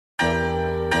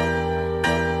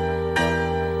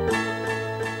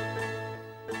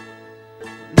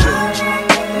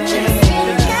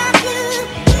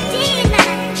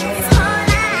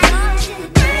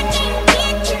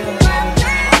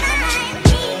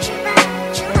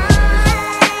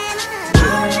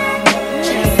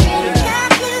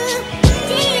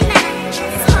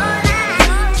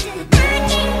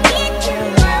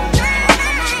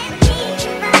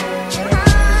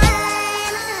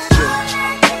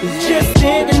Just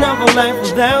thinking of a life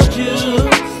without you.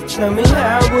 Tell me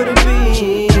how would it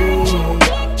be?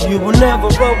 You will never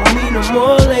roll with me no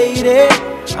more, lady.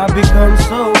 I've become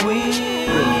so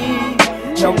weak.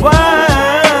 Now why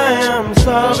I'm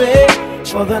sorry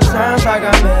for the times I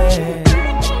got mad.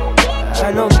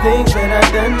 I know things that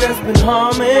I done that's been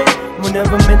harming, were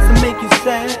never meant to make you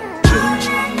sad.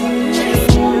 You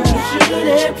should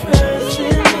have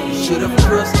trusted me. You should have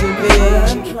trusted me.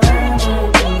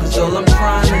 Cause all I'm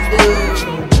trying to do is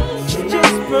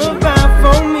just provide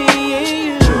for me and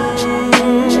you.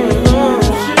 Should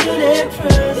have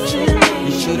trusted me.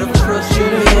 You should have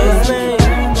trusted me.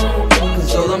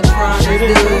 Cause all I'm trying to do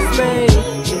is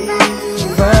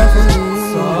provide for me.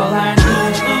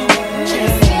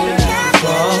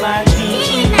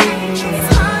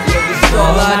 That's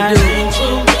all I do. That's all I do.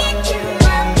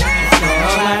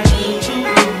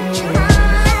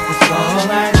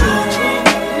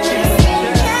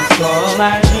 That's all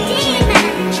I do.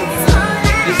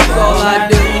 This all I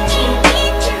do.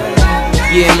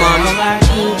 Yeah, mama.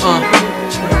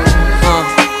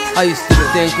 I used to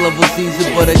think love was easy,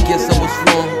 but I guess I was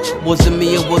wrong. Was it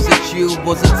me or was it you?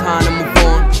 Was it time to move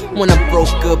on? When I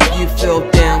broke up, you fell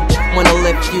down. When I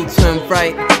left, you turned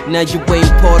right. Now you ain't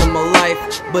part of my life,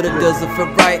 but it doesn't feel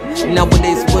right.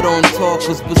 Nowadays we don't talk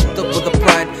cause we're stuck with the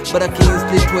pride. But I can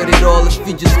easily trade it all if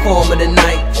you just call me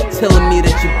tonight, telling me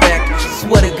that you're back.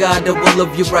 Swear to God that we'll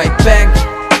love you right back.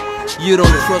 You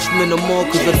don't trust me no more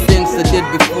cause of things I did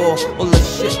before. All the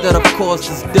shit that I've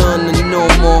caused is done and no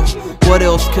more. What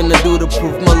else can I do to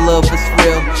prove my love is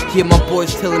real? Hear my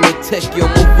boys telling me take your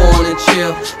move on and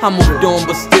chill. I moved on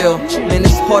but still, man,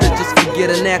 it's hard to just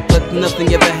forget and act like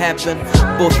nothing ever happened.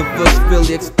 Both of us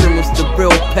really experienced the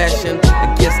real passion.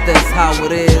 I guess that's how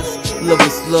it is. Love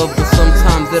is love, but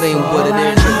sometimes it ain't what it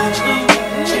is.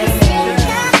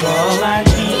 That's all I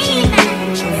do.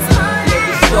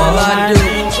 That's all I do.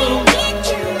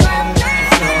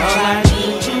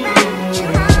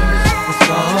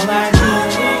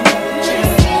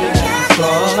 This is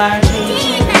all I do.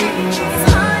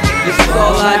 This is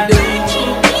all I do.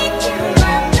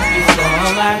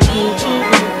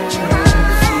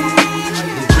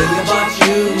 The thing about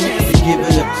you, you're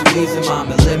giving up to me, so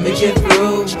mama, let me get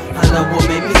through. I know what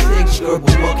made me sick, girl,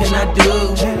 but what can I do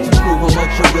to prove how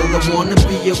much I really wanna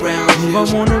be around you? I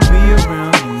wanna be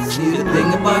around you. See the thing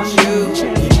about you,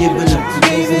 you're giving up to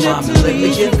me, so mama, let me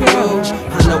get through.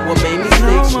 I know what made me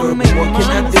sick, girl, but what can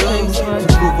I do to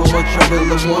prove how much I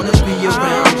really wanna be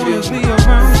around you?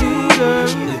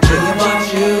 The thing about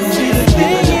you, you're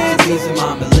giving up to me, so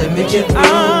mama, let me get through. I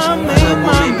know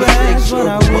what made me sick,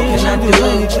 girl, but what can I do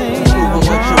to prove how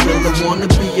much I really wanna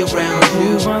be around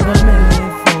you?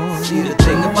 See the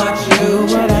thing about you,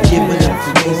 you're giving up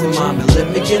to me, so mama, let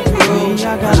me get through. I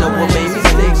know what made me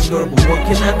sick, girl, but what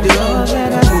can I do to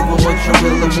prove how much I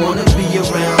really wanna be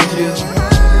around you?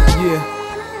 Yeah.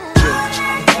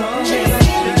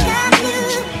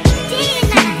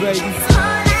 Baby,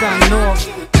 signing off.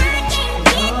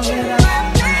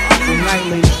 Good night,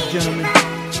 ladies and gentlemen.